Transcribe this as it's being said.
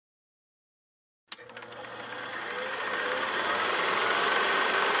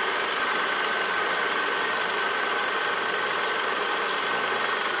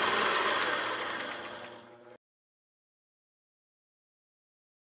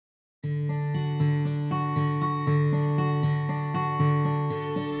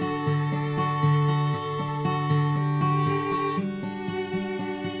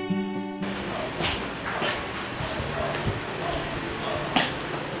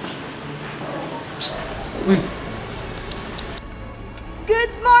Uy.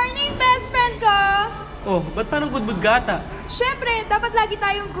 Good morning, best friend ko! Oh, ba't parang good mood ka ata? Siyempre, dapat lagi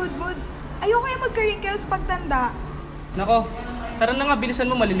tayong good mood. Ayoko yung magka-wrinkles pagtanda. Nako, tara na nga, bilisan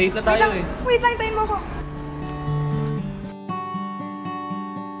mo, malilate na tayo eh. Wait lang, tayo mo ko.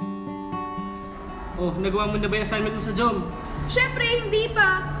 Oh, nagawa mo na ba yung assignment mo sa Jom? Siyempre, hindi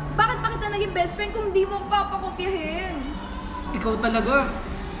pa. Bakit pa kita naging best friend kung di mo ko papakopyahin? Ikaw talaga.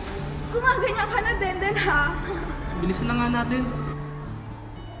 Gumaganyan ka na din ha. Bilisan na nga natin.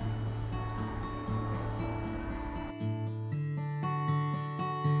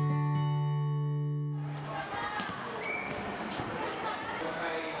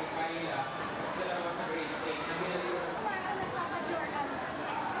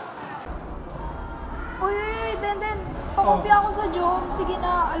 Uy, Den. Pakopya ako sa Jom. Sige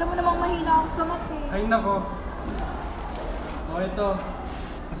na, alam mo namang mahina ako sa mat eh. Ay nako. Oh, ito.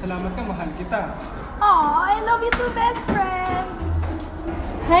 Masalamat ka, mahal kita. Aw, I love you too, best friend.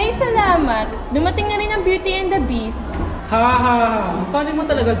 Hi, salamat. Dumating na rin ang Beauty and the Beast. Ha! Funny mo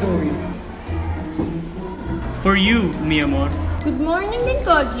talaga, Zoe. For you, mi amor. Good morning din,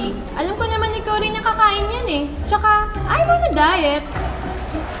 Koji. Alam ko naman ikaw rin nakakain yan eh. Tsaka, I'm on a diet.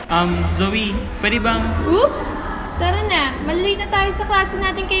 Zoe, pwede bang... Oops! Tara na, malilate na tayo sa klase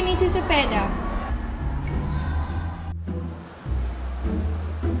natin kay Mrs. Cepeda.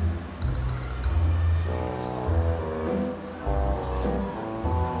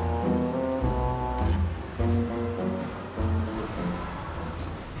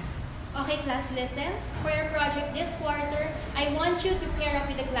 Okay, class, listen. For your project this quarter, I want you to pair up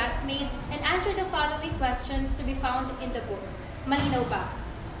with the classmates and answer the following questions to be found in the book. Malinaw ba?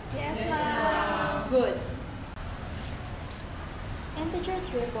 Yes, ma'am. Good. Integer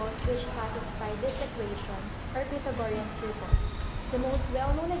triples which satisfy this equation are Pythagorean triples. The most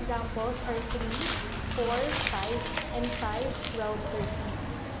well-known examples are 3, 4, 5, and 5, 12,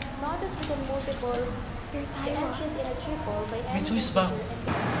 13. Notice we can multiple the entries in a triple by any integer and for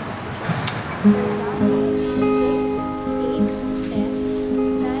example, 6, 8,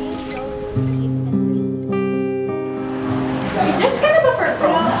 10, 9, 12, 13, and 13. There's kind of a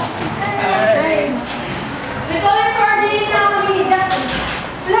purple. Hi. May color coordinate na ako ni Isa.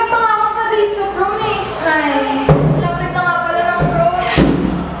 Wala pa nga akong ka-date sa prom eh. Hi. Lapit na nga pala ng prom.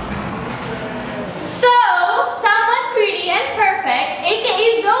 So, someone pretty and perfect, aka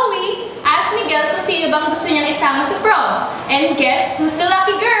Zoe, asked Miguel kung sino bang gusto niyang isama sa prom. And guess who's the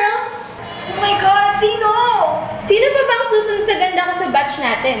lucky girl? Oh my God, sino? Sino pa bang susunod sa ganda ko sa batch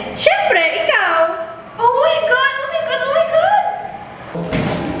natin? Siyempre, ikaw! Oh my God! Oh my God! Oh my God!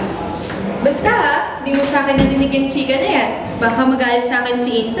 Basta ha, di mo sa akin narinig yung chika na yan. Baka magalit sa akin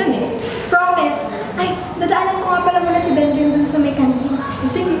si Insan eh. Promise. Ay, dadaanan ko nga pala muna si Den dun sa may kantin. Oh,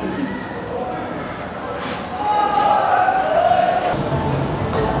 sige.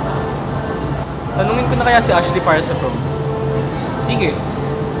 Tanungin ko na kaya si Ashley para sa prom. Sige.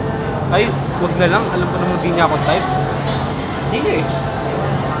 Ay, wag na lang. Alam ko naman di niya ako type. Sige.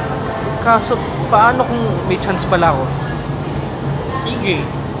 Kaso, paano kung may chance pala ako? Sige.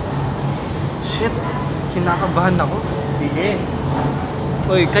 Shit, kinakabahan ako. Sige.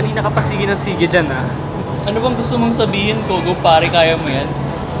 Uy, kanina ka pa sige ng sige dyan ah. Ano bang gusto mong sabihin ko? Go pare, kaya mo yan?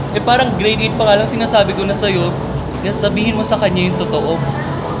 Eh parang grade 8 pa ka lang sinasabi ko na sa'yo. Sabihin mo sa kanya yung totoo.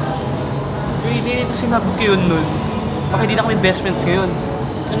 Hindi ko sinabi ko yun nun. Baka hindi na kami best friends ngayon.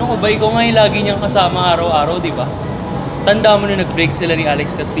 Ano ko ba? Ikaw nga yung lagi niyang kasama araw-araw, di ba? Tanda mo na nag-break sila ni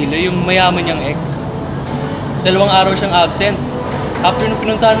Alex Castillo, yung mayaman niyang ex. 2 araw siyang absent. After nung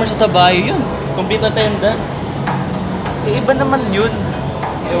pinuntahan mo siya sa bahay, yun. Complete attendance. Eh, iba naman yun.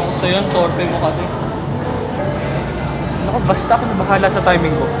 Ewan ko sa'yo, torpe mo kasi. Naku, basta ako na bahala sa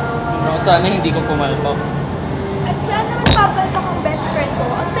timing ko. Sana hindi ko pumalpak. At saan naman papalpak ang best friend ko?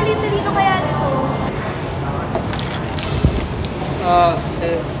 Ang talino kaya nito.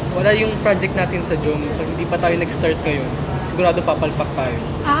 Wala yung project natin sa Jom. Pag hindi pa tayo nag-start ngayon, sigurado papalpak tayo.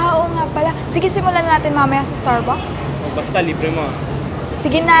 Oo nga pala. Sige, simulan natin mamaya sa Starbucks. O, basta libre mo.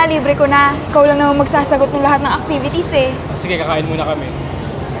 Sige na, libre ko na. Ikaw lang naman magsasagot ng lahat ng activities eh. Sige, kakain muna kami.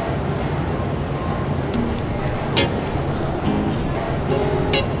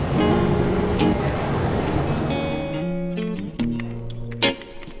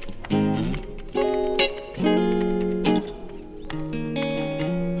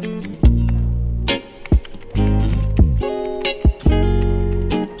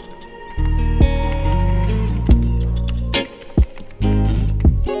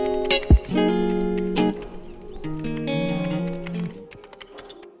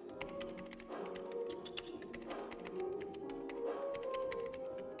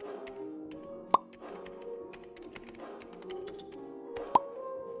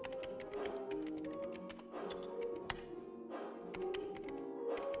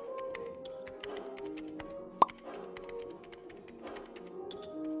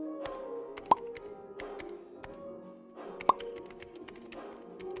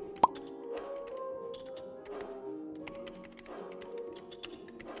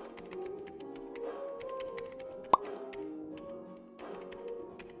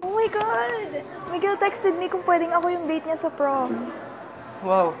 my God! Miguel texted me kung pwedeng ako yung date niya sa prom.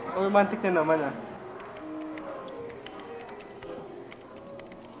 Wow, romantic na naman ah.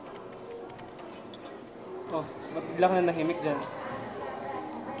 Oh, ba't bigla ka na nahimik dyan?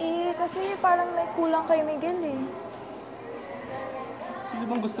 Eh, kasi parang may kulang kay Miguel eh. Sino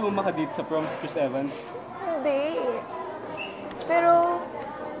bang gusto mo makadate sa prom, si Chris Evans? Hindi. Pero,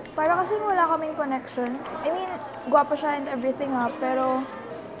 para kasi wala kaming connection. I mean, gwapa siya and everything ha, pero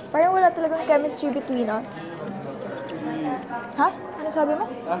parang wala talagang chemistry between us. Ha? Ano sabi mo?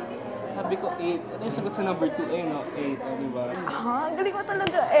 Ah, sabi ko 8. Ito yung sagot sa number 2 eh, no? 8, di ba? Ah, ang galing mo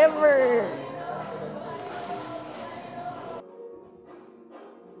talaga ever.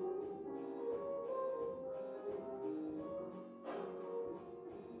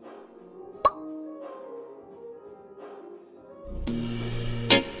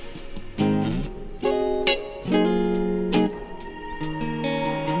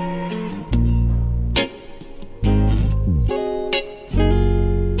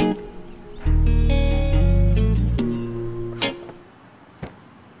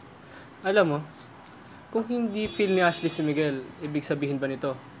 Alam mo, kung hindi feel ni Ashley si Miguel, ibig sabihin ba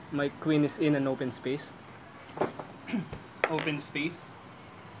nito, my queen is in an open space? Open space?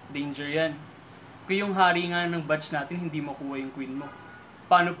 Danger yan. Kung yung hari nga ng batch natin, hindi makuha yung queen mo.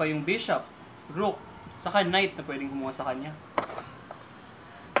 Paano pa yung bishop, rook, saka knight na pwedeng kumuha sa kanya?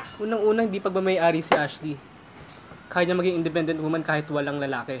 Unang-unang, hindi pagmamayari si Ashley. Kaya niya maging independent woman kahit walang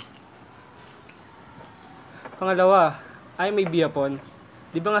lalaki. Pangalawa, I may be a pawn.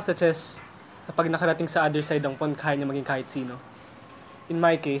 Di ba nga sa chess, kapag nakarating sa other side ng pawn, kaya niya maging kahit sino? In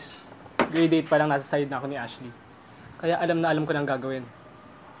my case, grade 8 pa lang nasa side na ako ni Ashley. Kaya alam na alam ko na ang gagawin.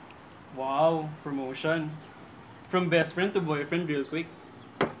 Wow, promotion. From best friend to boyfriend real quick.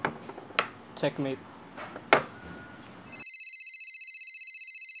 Checkmate.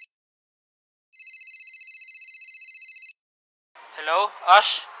 Hello,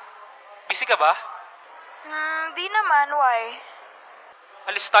 Ash? Busy ka ba? Di naman, why?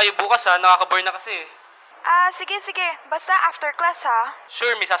 Alis tayo bukas ha, nakaka-burn na kasi eh. Ah, sige. Basta after class ha.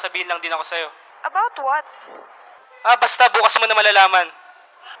 Sure, may sasabihin lang din ako sa'yo. About what? Basta bukas mo na malalaman.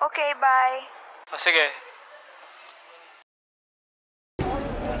 Okay, bye. O sige.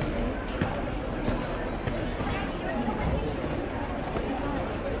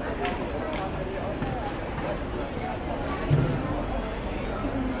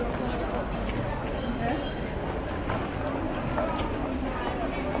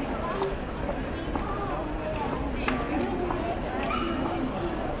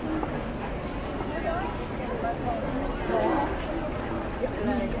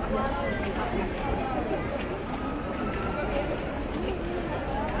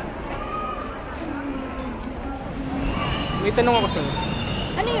 May tanong ako sa'yo.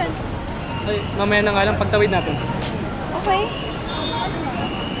 Ano yun? Ay, mamaya na nga lang, pagtawid natin. Okay.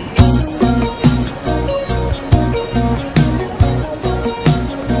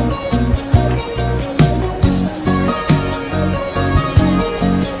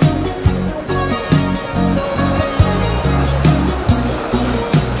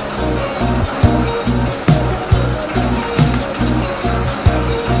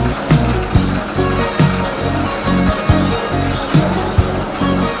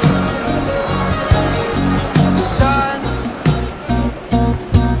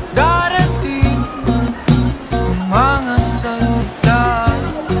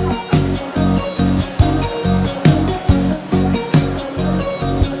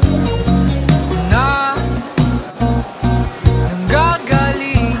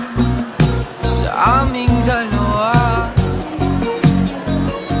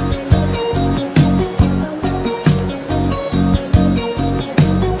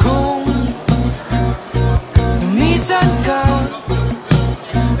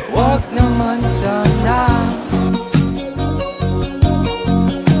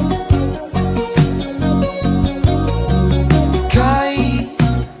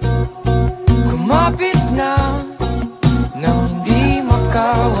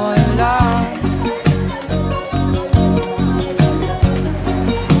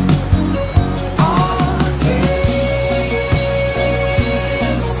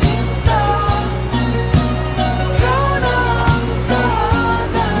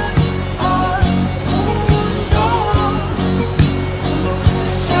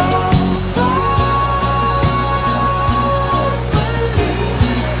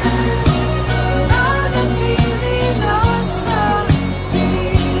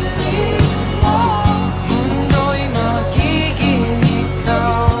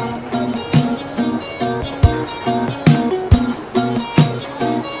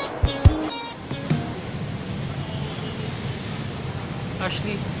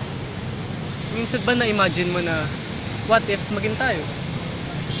 Ashley. Minsan ba na-imagine mo na what if maging tayo?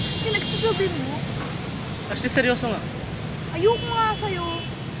 Pinagsasabi mo? Ashley, seryoso nga. Ayoko nga sa'yo.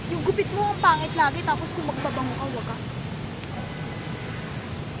 Yung gupit mo ang pangit lagi tapos kung magbabango ka, wagas.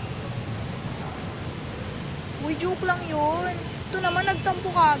 Uy, joke lang yun. Ito naman, nagtampo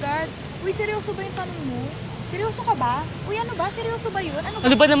ka agad. Uy, seryoso ba yung tanong mo? Seryoso ka ba? Uy, ano ba? Seryoso ba yun?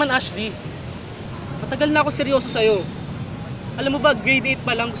 Ano ba naman, Ashley? Matagal na ako seryoso sa'yo. Alam mo ba, grade 8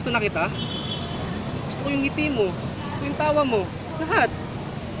 pa lang gusto na kita? Gusto ko yung ngiti mo. Gusto ko yung tawa mo. Lahat.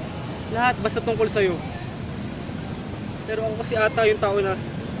 Lahat basta tungkol sa'yo. Pero ako kasi ata yung tao na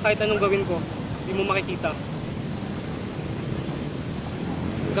kahit anong gawin ko, hindi mo makikita.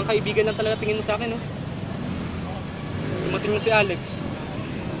 Hanggang kaibigan lang talaga tingin mo sa akin, no? Dumating na si Alex.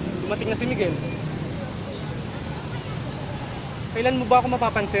 Dumating na si Miguel. Kailan mo ba ako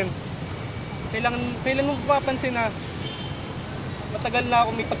mapapansin? Kailan mo mapapansin na matagal na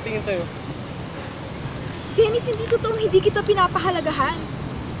ako may pagtingin sa'yo? Dennis, hindi totoong hindi kita pinapahalagahan.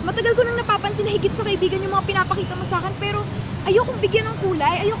 Matagal ko nang napapansin na higit sa kaibigan yung mga pinapakita mo sa akin, pero ayokong bigyan ng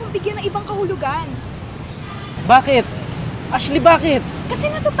kulay, ayokong bigyan ng ibang kahulugan. Bakit? Ashley, bakit?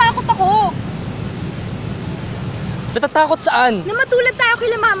 Kasi natatakot ako. Natatakot saan? Na matulad tayo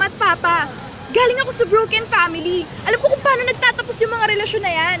kila mama at papa. Galing ako sa broken family. Alam ko kung paano nagtatapos yung mga relasyon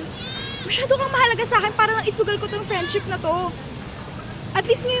na yan. Masyado kang mahalaga sa akin para lang isugal ko tong friendship na to. At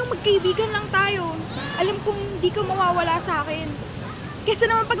least ngayong magkaibigan lang tayo. Alam kong hindi ka mawawala sa akin.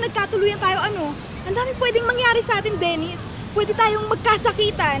 Kesa naman pag nagkatuluyan tayo, ang dami pwedeng mangyari sa atin, Dennis. Pwede tayong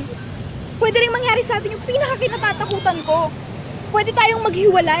magkasakitan. Pwede rin mangyari sa atin yung pinakakinatatakutan ko. Pwede tayong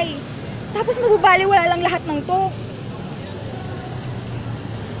maghiwalay. Tapos mababaliwala lang lahat ng to.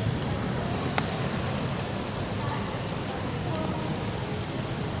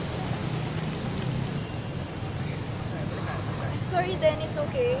 Sorry, Dennis,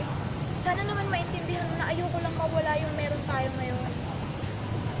 okay? Sana naman maintindihan mo na ayoko lang mawala yung meron tayo ngayon.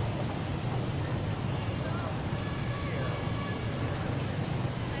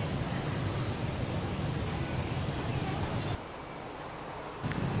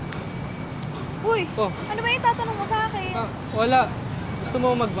 Uy! Oh. Ano ba yung tatanong mo sa akin? Wala. Gusto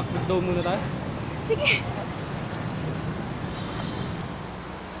mo mag-McDo muna tayo? Sige.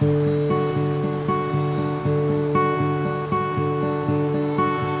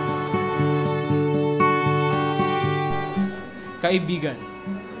 Kaibigan,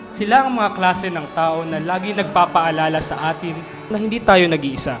 sila ang mga klase ng tao na lagi nagpapaalala sa atin na hindi tayo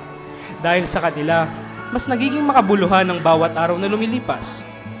nag-iisa. Dahil sa kanila, mas nagiging makabuluhan ng bawat araw na lumilipas.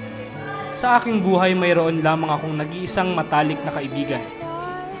 Sa aking buhay mayroon lamang akong nag-iisang matalik na kaibigan.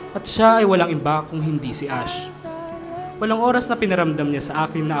 At siya ay walang iba kung hindi si Ash. Walang oras na pinaramdam niya sa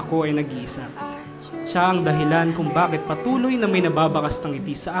akin na ako ay nag-iisa. Siya ang dahilan kung bakit patuloy na may nababakas ng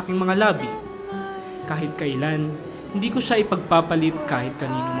ngiti sa aking mga labi. Kahit kailan, hindi ko siya ipagpapalit kahit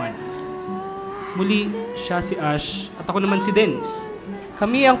kanino man. Muli, siya si Ash at ako naman si Dennis.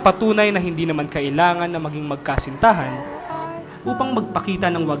 Kami ang patunay na hindi naman kailangan na maging magkasintahan upang magpakita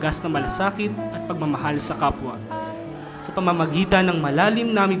ng wagas na malasakit at pagmamahal sa kapwa. Sa pamamagitan ng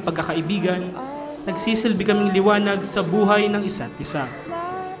malalim naming pagkakaibigan, nagsisilbi kaming liwanag sa buhay ng isa't isa.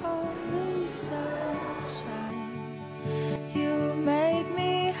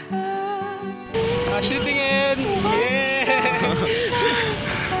 Ashley, tingin! Yeah!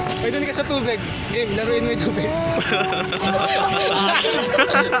 Ay, doon ka sa tubig. Game, laruin mo yung tubig.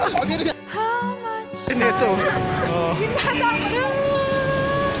 Ito. Oh.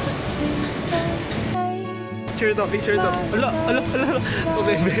 Picture to, picture to. Ala. Oh,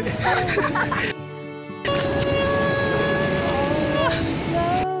 baby.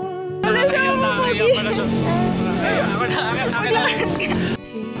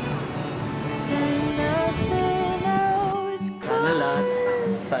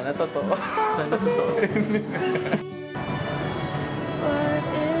 Sana totoo. Sana totoo.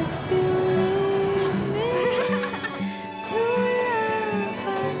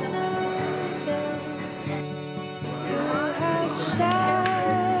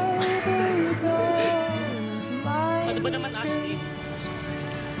 Ano ba naman, Ashley?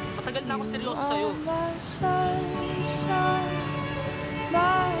 Matagal na ako seryoso sa'yo.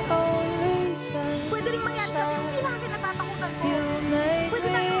 Pwede rin mangyari sa yung pinakakinatatakutan ko. Pwede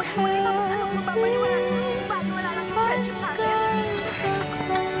tayo maghiwalay tapos mababaliwala lang yung friendship natin.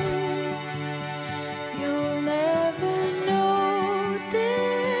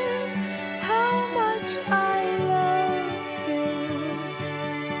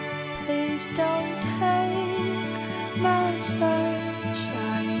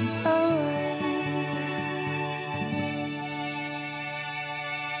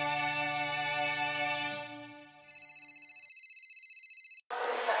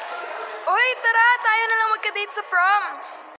 Uy, tara! Tayo na lang magka-date sa prom!